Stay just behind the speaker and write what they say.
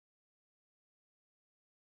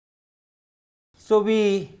So,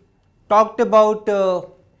 we talked about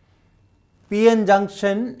PN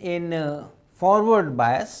junction in forward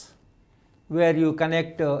bias, where you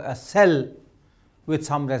connect a cell with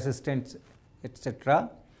some resistance etc.,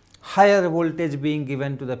 higher voltage being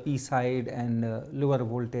given to the P side and lower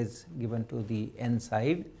voltage given to the N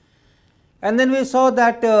side. And then we saw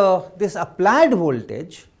that this applied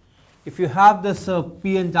voltage, if you have this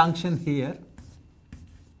PN junction here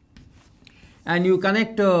and you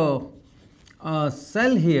connect a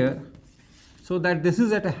cell here, so that this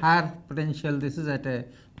is at a higher potential, this is at a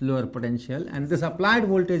lower potential, and this applied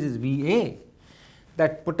voltage is VA,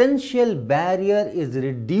 that potential barrier is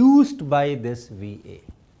reduced by this VA.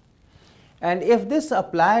 And if this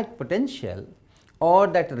applied potential or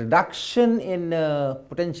that reduction in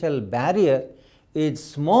potential barrier is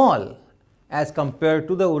small as compared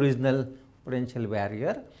to the original potential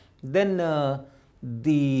barrier, then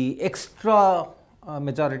the extra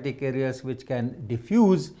majority carriers which can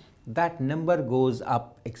diffuse, that number goes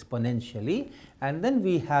up exponentially, and then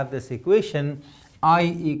we have this equation I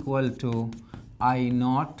equal to I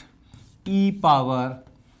naught e power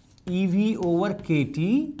EV over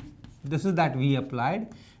KT, this is that we applied,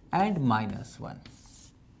 and minus 1.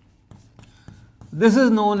 This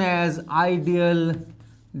is known as ideal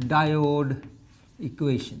diode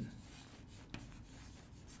equation.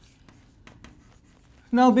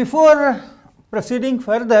 Now, before proceeding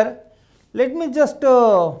further, let me just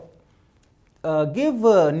give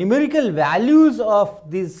numerical values of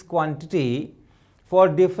this quantity for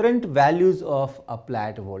different values of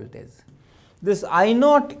applied voltage. This I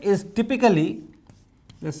naught is typically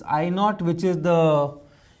this I naught, which is the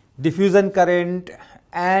diffusion current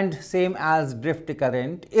and same as drift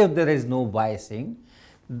current if there is no biasing,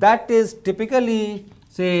 that is typically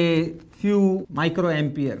say few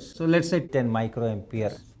microamperes. So, let us say 10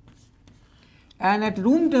 microampere, and at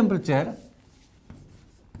room temperature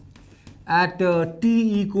at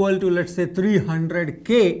T equal to let us say 300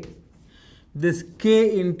 K, this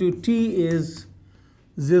K into T is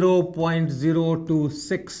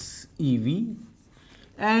 0.026 EV,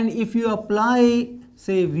 and if you apply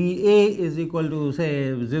say VA is equal to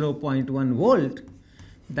say 0.1 volt,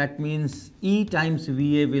 that means E times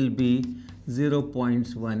VA will be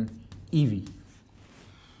 0.1 EV.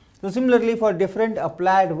 So, similarly for different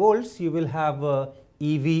applied volts you will have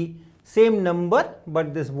EV same number,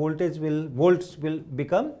 but this volts will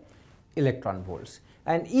become electron volts,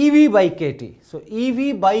 and EV by KT. So,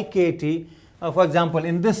 EV by KT, for example,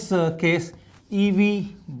 in this case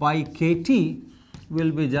EV by KT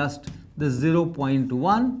will be just the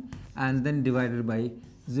 0.1 and then divided by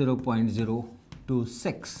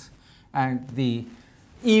 0.026, and the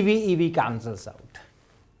EV cancels out.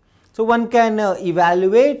 So, one can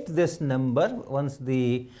evaluate this number once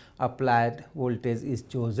the applied voltage is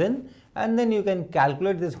chosen, and then you can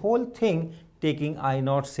calculate this whole thing taking I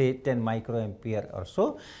naught say 10 microampere or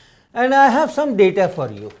so. And I have some data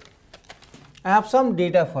for you.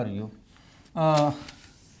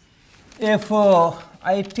 If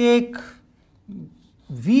I take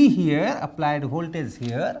V here, applied voltage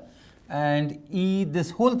here, and E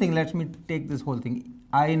this whole thing, let me take this whole thing,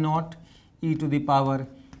 I naught e to the power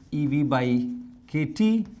EV by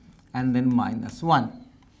KT and then minus 1.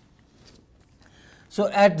 So,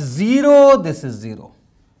 at 0 this is 0,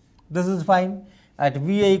 this is fine. At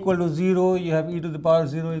VA equal to 0 you have e to the power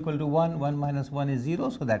 0 equal to 1, 1 minus 1 is 0,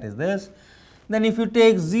 so that is this. Then if you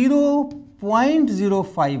take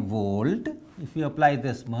 0.05 volt, if you apply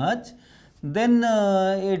this much, then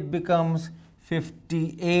it becomes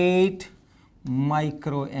 58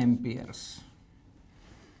 microamperes.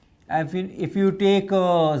 If you take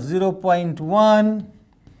 0.1,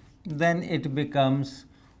 then it becomes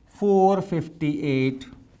 458.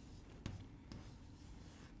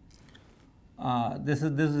 This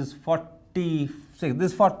is 46.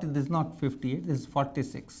 This is not 58. This is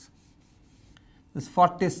 46. This is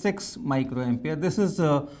 46 microampere. This is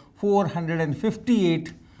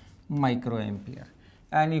 458 microampere.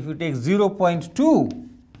 And if you take 0.2,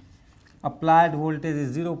 applied voltage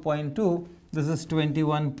is 0.2. This is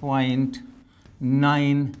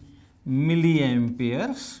 21.9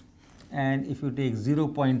 milliamperes. And if you take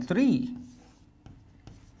 0.3,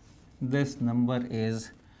 this number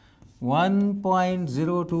is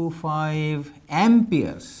 1.025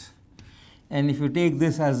 amperes. And if you take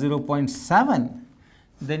this as 0.7,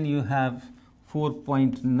 then you have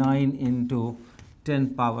 4.9 into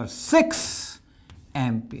 10 power 6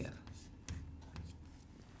 ampere.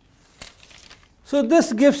 So,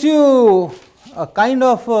 this gives you a kind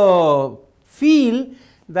of feel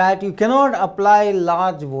that you cannot apply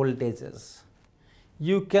large voltages.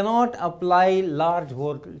 You cannot apply large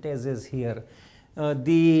voltages here.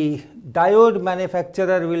 the diode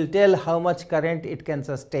manufacturer will tell how much current it can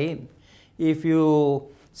sustain. If you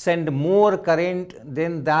send more current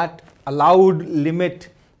than that allowed limit,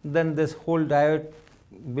 then this whole diode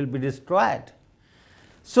will be destroyed.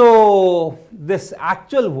 So, this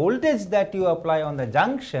actual voltage that you apply on the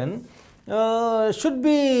junction should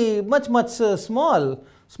be much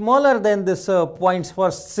smaller than this points.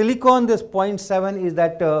 For silicon, this 0.7 is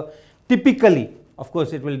that typically, of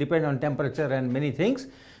course, it will depend on temperature and many things,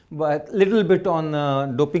 but little bit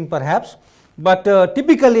on doping perhaps, but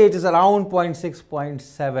typically it is around 0.6,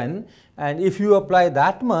 0.7, and if you apply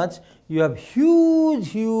that much, you have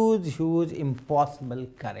huge impossible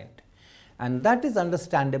current, and that is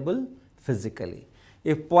understandable physically.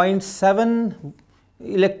 If 0.7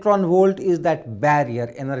 electron volt is that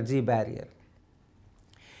barrier, energy barrier,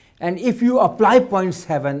 and if you apply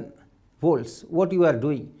 0.7 volts, what you are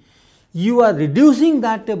doing? You are reducing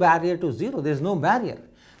that barrier to 0, there is no barrier.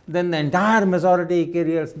 Then the entire majority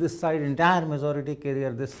carriers this side, entire majority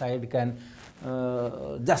carrier this side can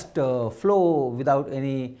just flow without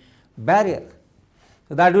any barrier.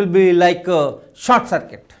 So, that will be like a short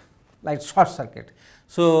circuit,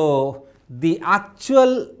 So, the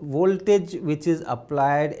actual voltage which is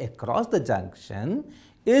applied across the junction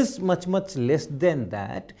is much less than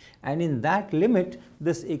that, and in that limit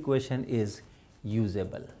this equation is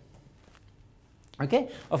usable. Okay.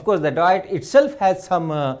 Of course, the diode itself has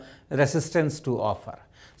some resistance to offer.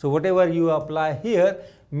 So, whatever you apply here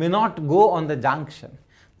may not go on the junction.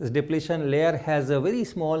 This depletion layer has a very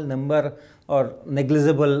small number or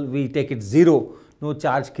negligible, we take it 0, no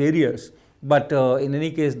charge carriers, but in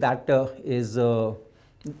any case that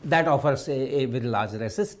that offers a very large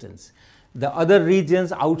resistance. The other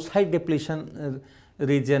regions outside depletion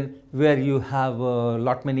region where you have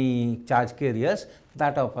lot many charge carriers,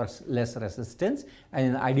 that offers less resistance, and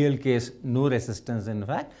in ideal case no resistance in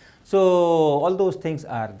fact. So, all those things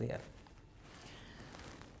are there.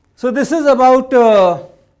 So, this is about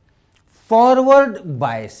forward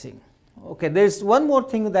biasing. Okay, there is one more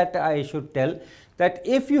thing that I should tell, that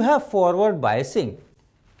if you have forward biasing,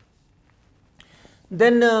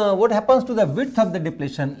 then what happens to the width of the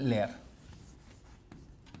depletion layer?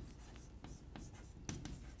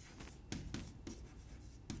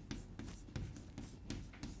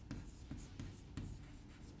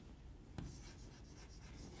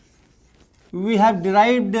 We have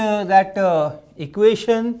derived that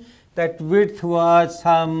equation, that width was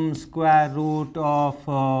some square root of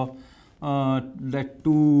that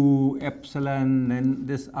 2 epsilon, and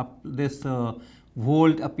this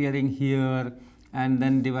volt appearing here, and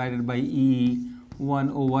then divided by E 1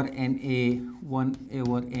 over NA 1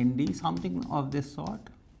 over ND, something of this sort.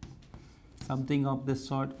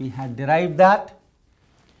 We had derived that.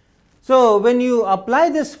 So, when you apply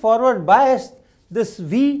this forward bias, this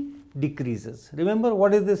V decreases. Remember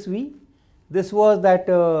what is this V? This was that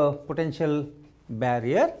potential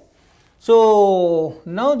barrier. So,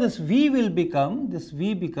 now this V will become,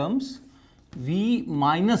 becomes V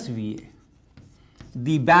minus VA.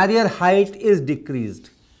 The barrier height is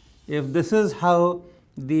decreased. If this is how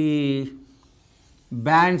the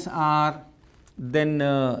bands are, then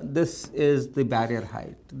this is the barrier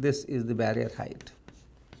height. This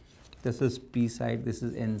is P side, this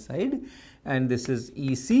is N side, and this is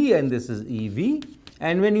EC and this is EV.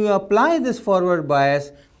 And when you apply this forward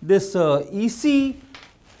bias, this EC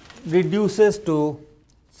reduces to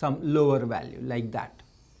some lower value like that,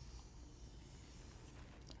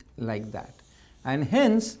 and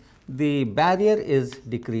hence the barrier is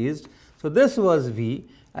decreased. So, this was V,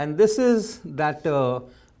 and this is that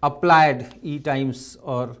applied E times,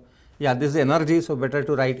 or this is energy. So, better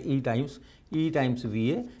to write E times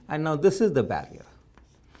VA, and now this is the barrier.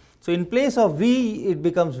 So, in place of V, it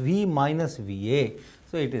becomes V minus VA.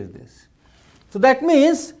 So, it is this. So, that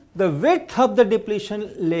means the width of the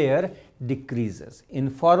depletion layer decreases. In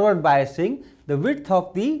forward biasing, the width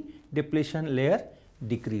of the depletion layer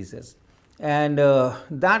decreases, and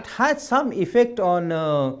that has some effect on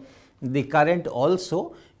the current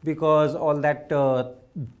also, because all that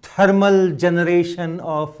thermal generation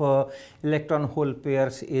of electron hole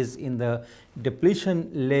pairs is in the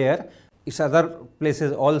depletion layer. It's other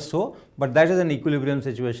places also, but that is an equilibrium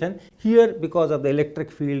situation. Here, because of the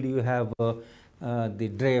electric field, you have the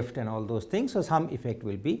drift and all those things. So, some effect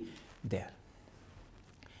will be there.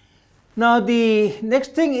 Now, the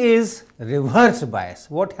next thing is reverse bias.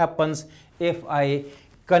 What happens if I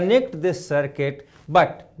connect this circuit,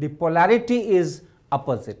 but the polarity is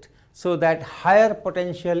opposite? So, that higher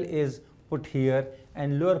potential is put here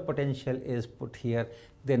and lower potential is put here,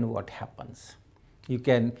 then what happens? You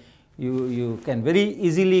can you can very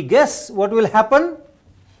easily guess what will happen.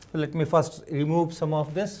 So let me first remove some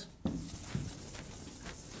of this.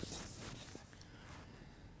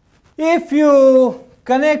 If you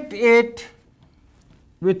connect it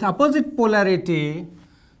with opposite polarity,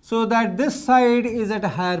 so that this side is at a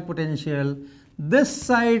higher potential, this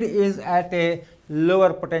side is at a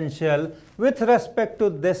lower potential, with respect to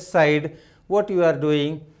this side, what you are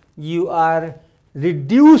doing, you are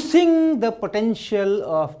reducing the potential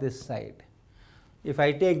of this side. If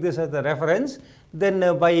I take this as the reference,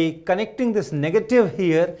 then by connecting this negative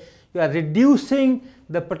here, you are reducing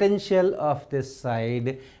the potential of this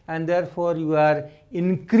side, and therefore you are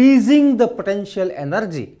increasing the potential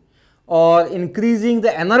energy, or increasing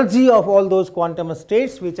the energy of all those quantum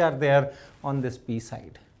states which are there on this p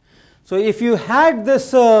side. So if you had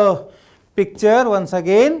this picture once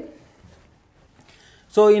again,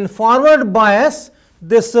 so in forward bias,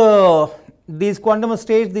 this these quantum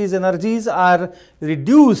states, these energies are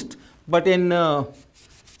reduced, but in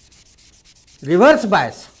reverse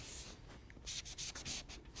bias,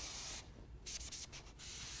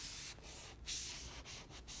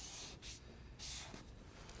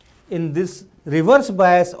 in this reverse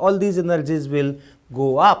bias, all these energies will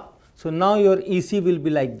go up. So now your EC will be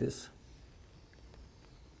like this.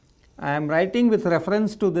 I am writing with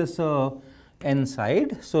reference to this n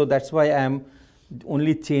side, so that is why I am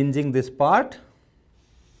only changing this part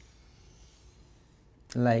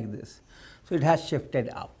like this. So it has shifted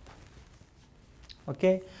up.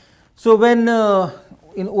 Okay. So when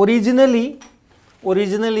in originally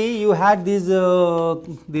you had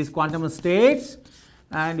these quantum states,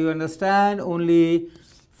 and you understand only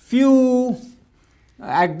few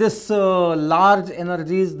at this large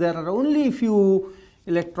energies, there are only few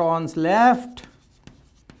electrons left,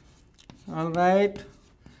 all right,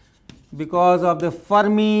 because of the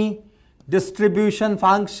Fermi distribution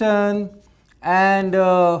function and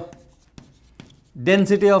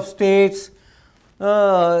density of states.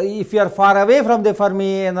 If you are far away from the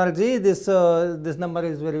Fermi energy, this number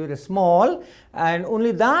is very, very small, and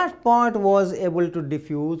only that part was able to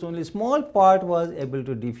diffuse, only small part was able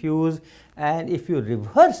to diffuse. And if you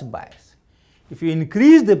reverse bias, if you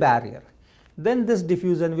increase the barrier, then this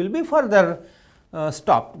diffusion will be further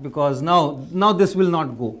stopped, because now this will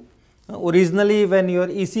not go. Originally when your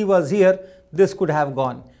EC was here, this could have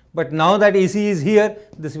gone, but now that EC is here,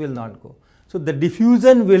 this will not go. So the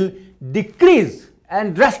diffusion will decrease,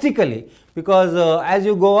 and drastically, because as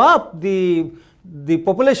you go up, the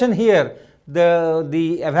population here,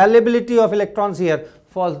 the availability of electrons here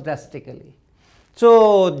falls drastically.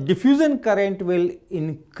 So diffusion current will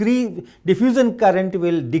increase, diffusion current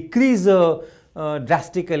will decrease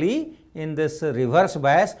drastically in this reverse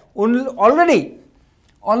bias. Already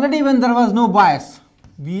when there was no bias,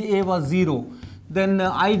 VA was 0, then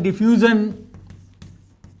I diffusion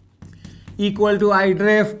equal to I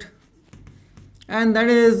drift, and that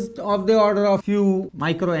is of the order of few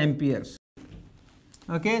microamperes.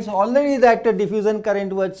 Okay, so already that diffusion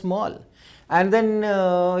current was small, and then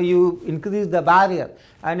you increase the barrier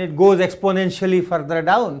and it goes exponentially further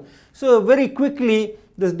down. So very quickly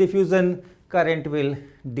this diffusion current will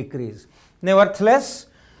decrease. Nevertheless,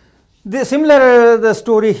 the similar the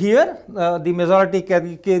story here, the majority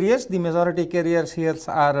carriers here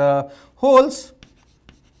are holes,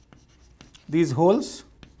 these holes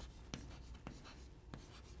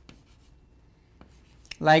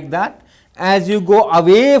like that. As you go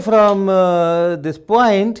away from this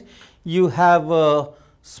point, you have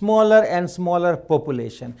smaller and smaller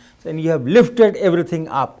population, and you have lifted everything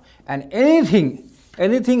up, and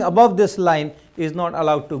anything above this line is not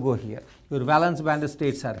allowed to go here. Your valence band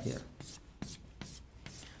states are here.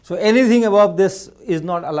 So anything above this is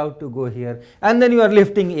not allowed to go here, and then you are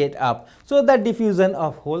lifting it up. So that diffusion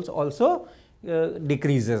of holes also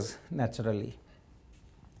decreases naturally.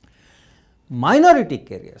 Minority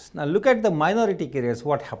carriers. Now look at the minority carriers,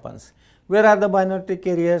 what happens? Where are the minority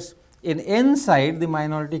carriers? In n side, the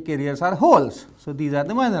minority carriers are holes. So these are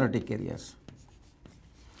the minority carriers.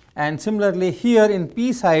 And similarly here in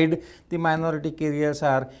p side, the minority carriers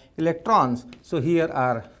are electrons. So here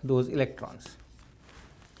are those electrons.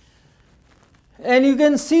 And you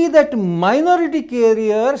can see that minority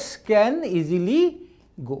carriers can easily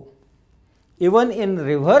go. Even in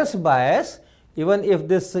reverse bias, even if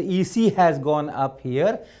this EC has gone up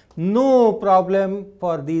here, no problem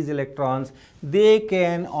for these electrons, they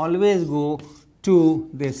can always go to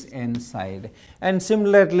this n side. And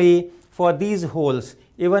similarly for these holes,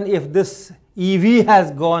 even if this EV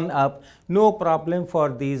has gone up, no problem for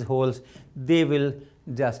these holes, they will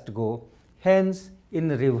just go. Hence in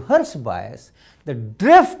reverse bias, the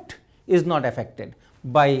drift is not affected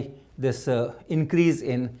by this increase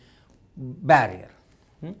in barrier.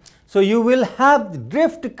 So, you will have the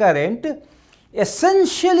drift current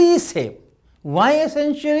essentially same. Why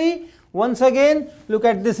essentially? Once again, look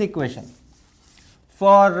at this equation.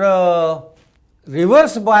 For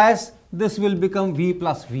reverse bias, this will become V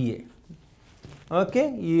plus VA.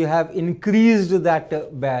 Okay, you have increased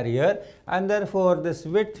that barrier, and therefore this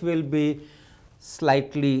width will be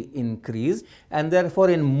slightly increased, and therefore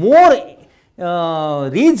in more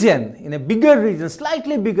region, in a bigger region,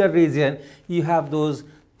 slightly bigger region, you have those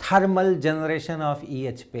thermal generation of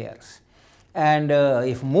EH pairs. And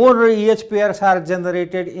if more EH pairs are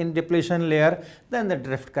generated in depletion layer, then the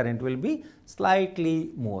drift current will be slightly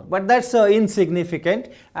more. But that is insignificant,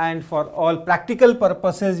 and for all practical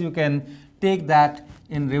purposes you can take that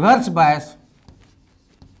in reverse bias.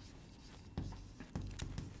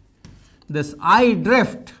 This I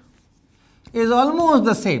drift is almost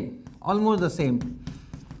the same, almost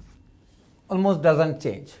does not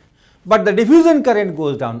change. But the diffusion current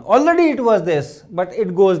goes down. Already it was this, but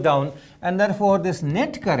it goes down, and therefore this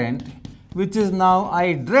net current, which is now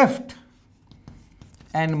I drift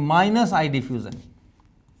and minus I diffusion,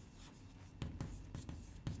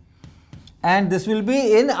 and this will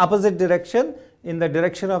be in opposite direction, in the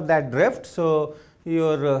direction of that drift. So,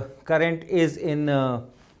 your current is in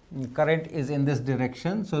this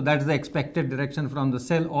direction. So, that is the expected direction from the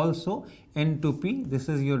cell also, N to P. This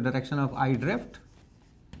is your direction of I drift.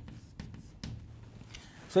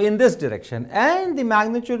 So, in this direction, and the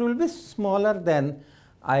magnitude will be smaller than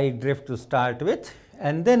I drift to start with,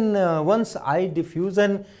 and then once I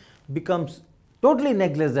diffusion becomes totally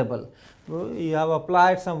negligible, you have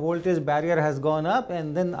applied some voltage, barrier has gone up,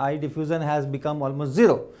 and then I diffusion has become almost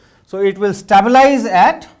 0. So, it will stabilize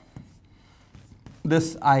at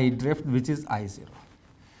this I drift, which is I0.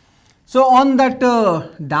 So, on that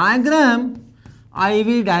diagram,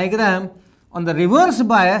 IV diagram, on the reverse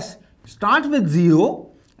bias, start with 0,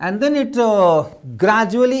 and then it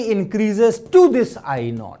gradually increases to this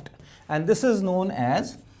I naught, and this is known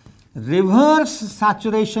as reverse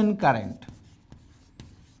saturation current.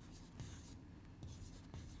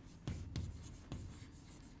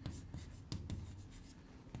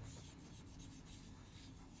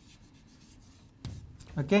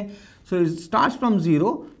 Okay. So, it starts from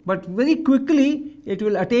 0, but very quickly it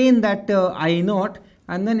will attain that I naught,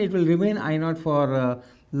 and then it will remain I naught for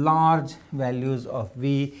large values of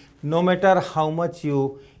V. No matter how much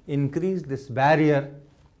you increase this barrier,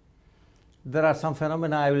 there are some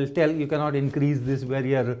phenomena I will tell, you cannot increase this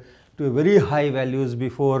barrier to very high values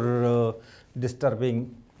before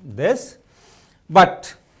disturbing this.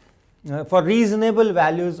 But for reasonable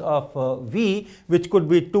values of V, which could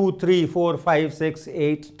be 2, 3, 4, 5, 6,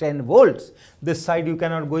 8, 10 volts, this side you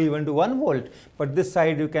cannot go even to 1 volt, but this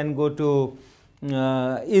side you can go to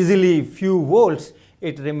easily few volts,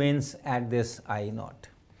 it remains at this I naught.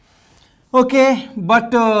 Okay, but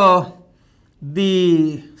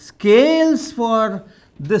the scales for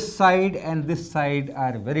this side and this side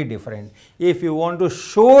are very different. If you want to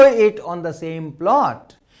show it on the same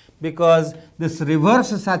plot, because this reverse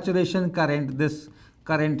saturation current, this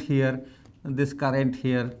current here, this current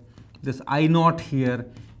here, this I naught here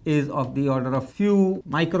is of the order of few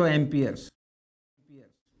microamperes.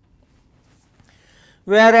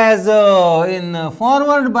 Whereas in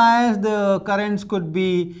forward bias, the currents could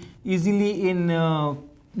be easily in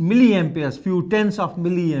milliamperes, few tens of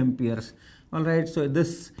milliamperes. All right, so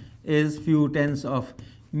this is few tens of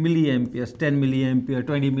milliamperes, 10 milliampere,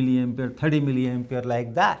 20 milliampere, 30 milliampere,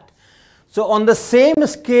 like that. So, on the same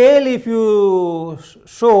scale, if you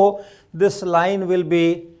show, this line will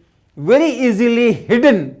be very easily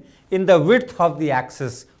hidden in the width of the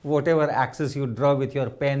axis, whatever axis you draw with your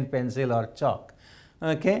pen, pencil or chalk.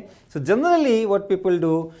 Okay. So, generally what people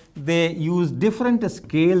do, they use different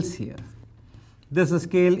scales here. This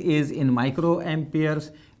scale is in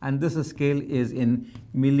microamperes and this scale is in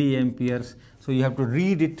milliamperes. So, you have to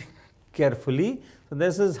read it carefully. So,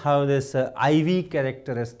 this is how this IV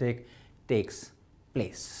characteristic takes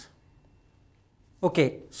place.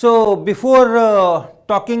 Okay. So, before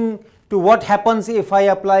talking to what happens if I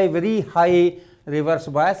apply very high reverse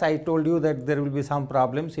bias, I told you that there will be some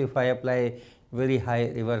problems if I apply very high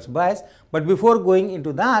reverse bias. But before going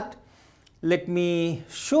into that, let me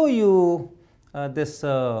show you this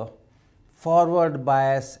forward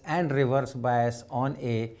bias and reverse bias on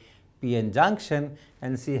a PN junction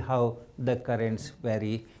and see how the currents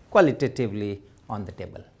vary qualitatively on the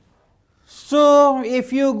table. So,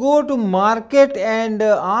 if you go to market and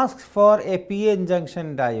ask for a PN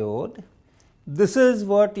junction diode, this is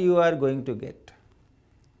what you are going to get.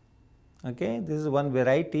 Okay, this is one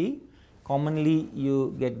variety, commonly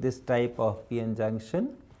you get this type of p-n junction,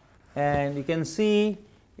 and you can see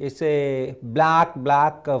it is a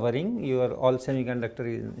black covering, your all semiconductor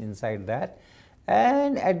is inside that,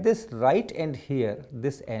 and at this right end here,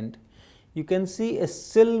 this end, you can see a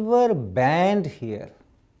silver band here.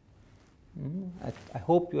 I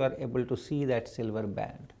hope you are able to see that silver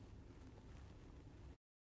band.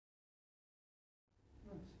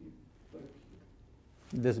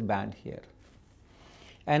 This band here,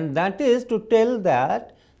 and that is to tell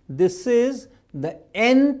that this is the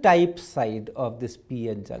n type side of this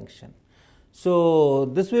p-n junction. So,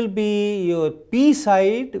 this will be your p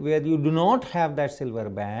side where you do not have that silver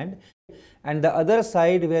band, and the other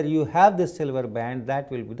side where you have this silver band, that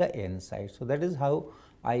will be the n side. So, that is how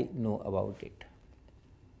I know about it.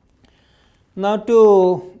 Now,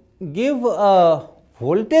 to give a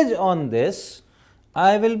voltage on this,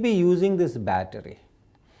 I will be using this battery,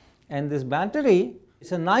 and this battery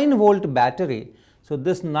is a 9 volt battery. So,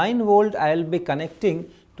 this 9 volt I will be connecting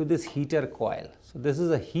to this heater coil. So, this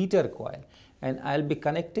is a heater coil, and I will be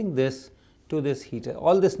connecting this to this heater.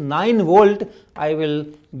 All this 9 volt I will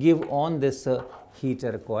give on this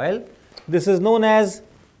heater coil. This is known as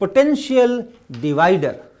potential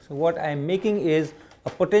divider. So, what I am making is a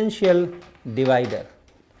potential divider.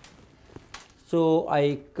 So,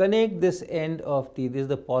 I connect this end of this is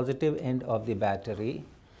the positive end of the battery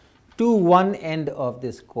to one end of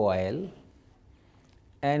this coil,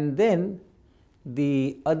 and then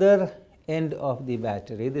the other end of the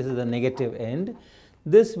battery, this is the negative end,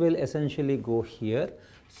 this will essentially go here.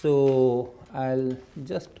 So, I will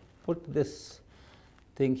just put this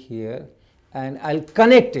thing here and I will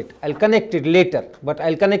connect it, later, but I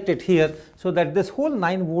will connect it here, so that this whole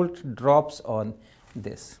 9 volt drops on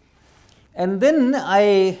this. And then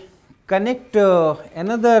I connect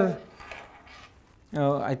another,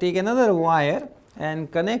 I take another wire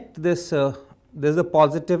and connect this, this is the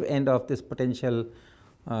positive end of this potential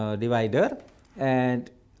divider, and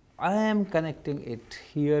I am connecting it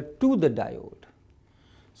here to the diode.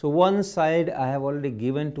 So, one side I have already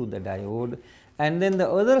given to the diode, and then the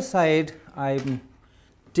other side I am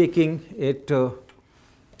taking it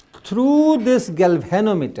through this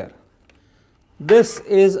galvanometer. This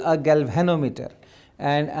is a galvanometer,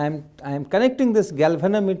 and I am connecting this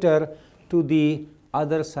galvanometer to the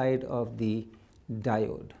other side of the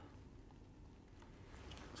diode.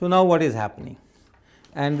 So, now what is happening?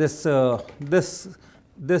 And this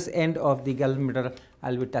this end of the galvanometer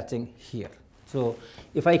I will be touching here. So,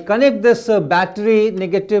 if I connect this battery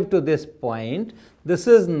negative to this point, this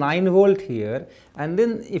is 9 volt here, and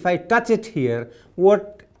then if I touch it here,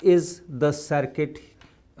 what is the circuit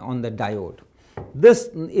on the diode? This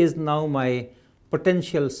is now my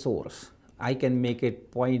potential source. I can make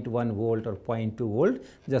it 0.1 volt or 0.2 volt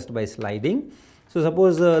just by sliding. So,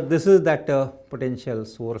 suppose this is that potential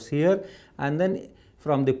source here, and then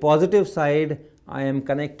from the positive side I am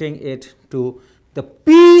connecting it to the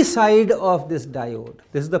p side of this diode.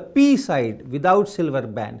 This is the p side without silver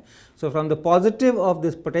band. So, from the positive of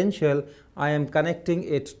this potential I am connecting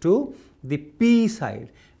it to the p side,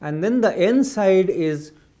 and then the n side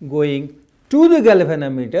is going to the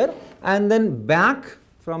galvanometer, and then back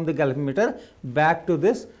from the galvanometer back to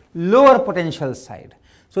this lower potential side.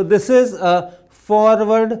 So, this is a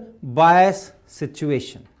forward bias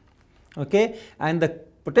situation, okay, and the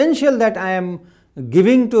potential that I am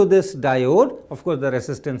giving to this diode, of course, the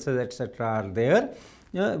resistances etc. are there,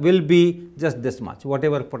 will be just this much,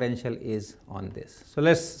 whatever potential is on this. So,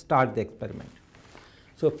 let us start the experiment.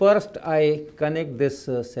 So, first I connect this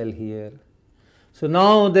cell here. So,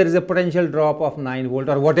 now there is a potential drop of 9 volt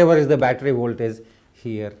or whatever is the battery voltage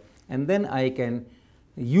here, and then I can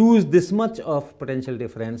use this much of potential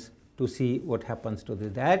difference to see what happens to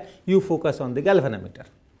this. That you focus on the galvanometer.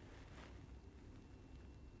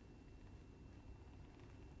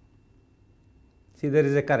 See, there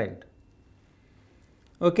is a current,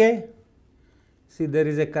 okay. See, there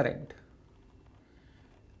is a current.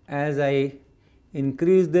 As I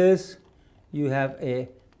increase this, you have a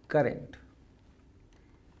current.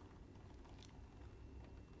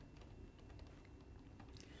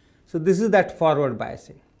 So, this is that forward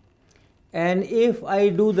biasing, and if I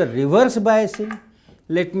do the reverse biasing,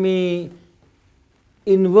 let me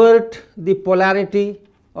invert the polarity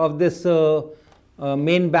of this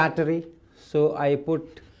main battery. So, I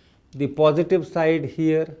put the positive side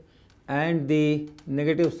here and the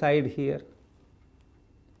negative side here.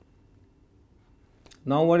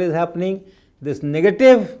 Now, what is happening? This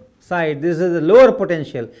negative side, this is the lower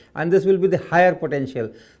potential, and this will be the higher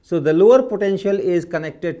potential. So, the lower potential is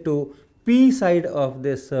connected to p side of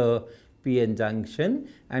this p-n junction,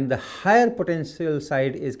 and the higher potential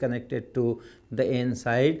side is connected to the n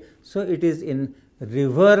side. So, it is in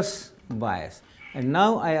reverse bias. And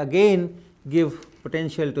now, I again give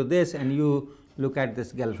potential to this, and you look at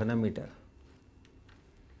this galvanometer.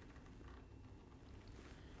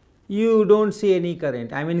 You do not see any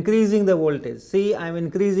current. I am increasing the voltage. See, I am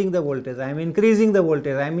increasing the voltage, I am increasing the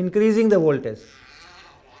voltage, I am increasing the voltage,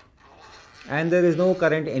 and there is no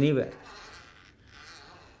current anywhere.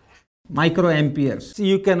 Microamperes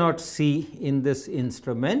you cannot see in this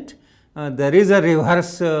instrument. There is a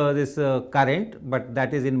reverse this current, but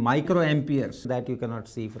that is in microamperes, that you cannot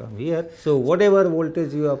see from here. So, whatever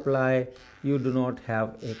voltage you apply, you do not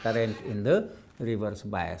have a current in the reverse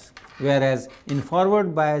bias, whereas in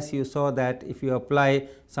forward bias you saw that if you apply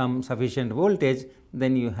some sufficient voltage,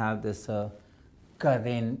 then you have this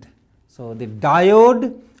current. So, the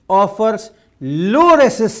diode offers low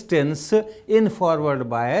resistance in forward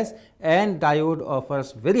bias, and diode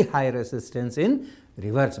offers very high resistance in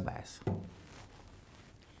reverse bias.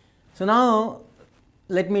 So, now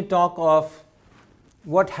let me talk of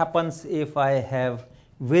what happens if I have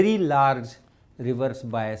very large reverse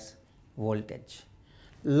bias voltage.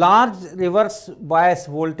 Large reverse bias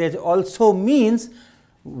voltage also means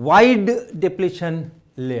wide depletion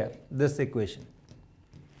layer, this equation.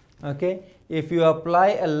 Okay. If you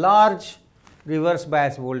apply a large reverse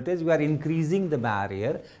bias voltage, you are increasing the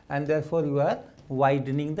barrier, and therefore, you are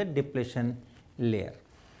widening the depletion layer.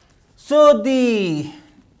 So, the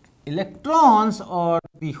electrons or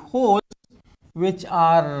the holes which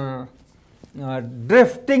are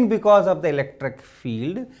drifting because of the electric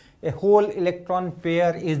field, a whole electron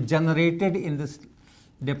pair is generated in this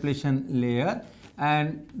depletion layer,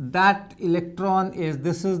 and that electron is,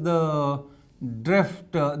 this is the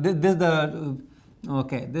drift, this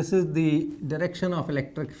is the direction of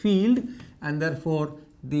electric field, and therefore,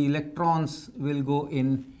 the electrons will go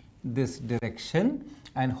in this direction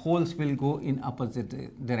and holes will go in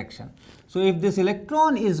opposite direction. So, if this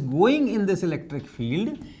electron is going in this electric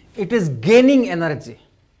field, it is gaining energy.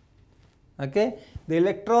 Okay. The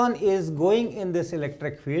electron is going in this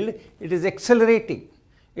electric field, it is accelerating,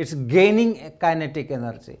 it is gaining kinetic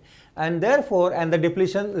energy, and therefore, and the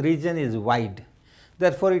depletion region is wide.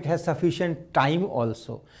 Therefore, it has sufficient time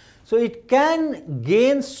also. So, it can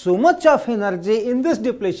gain so much of energy in this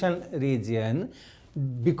depletion region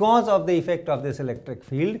because of the effect of this electric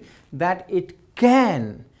field, that it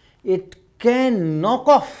can knock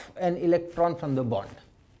off an electron from the bond,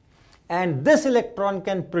 and this electron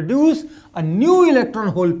can produce a new electron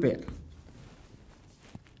hole pair.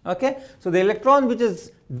 Okay. So, the electron which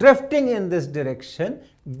is drifting in this direction,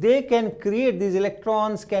 they can create, these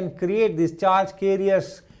electrons can create, these charge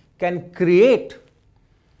carriers can create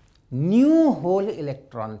new whole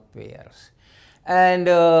electron pairs, and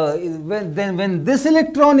when this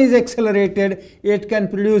electron is accelerated, it can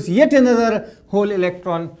produce yet another whole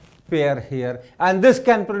electron pair here, and this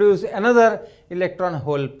can produce another electron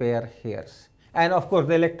hole pair here. And of course,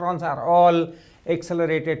 the electrons are all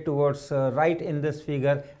accelerated towards right in this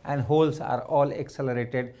figure, and holes are all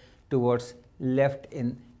accelerated towards left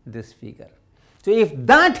in this figure. So, if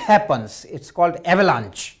that happens, it is called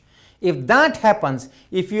avalanche. If that happens,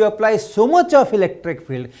 if you apply so much of electric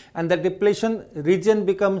field and the depletion region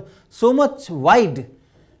becomes so much wide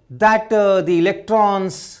that the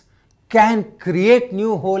electrons can create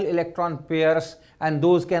new whole electron pairs, and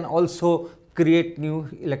those can also create new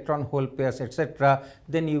electron hole pairs, etc.,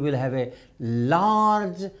 then you will have a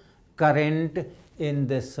large current in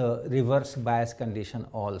this reverse bias condition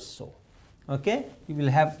also. Okay. You will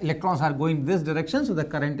have electrons are going this direction, so the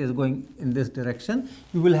current is going in this direction.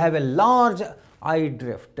 You will have a large I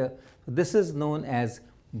drift. This is known as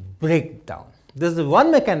breakdown. This is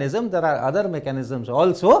one mechanism. There are other mechanisms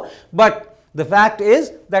also, but the fact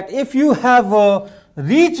is that if you have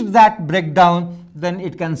reached that breakdown, then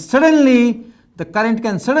it can suddenly, the current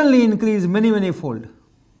can suddenly increase many fold.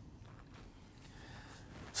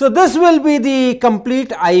 So, this will be the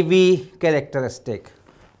complete IV characteristic.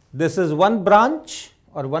 This is one branch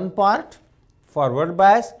or one part, forward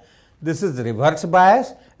bias, this is reverse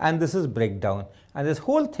bias, and this is breakdown, and this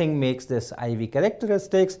whole thing makes this IV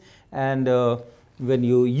characteristics. And when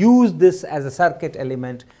you use this as a circuit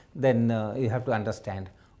element, then you have to understand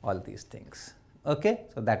all these things. Okay?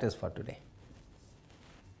 So, that is for today.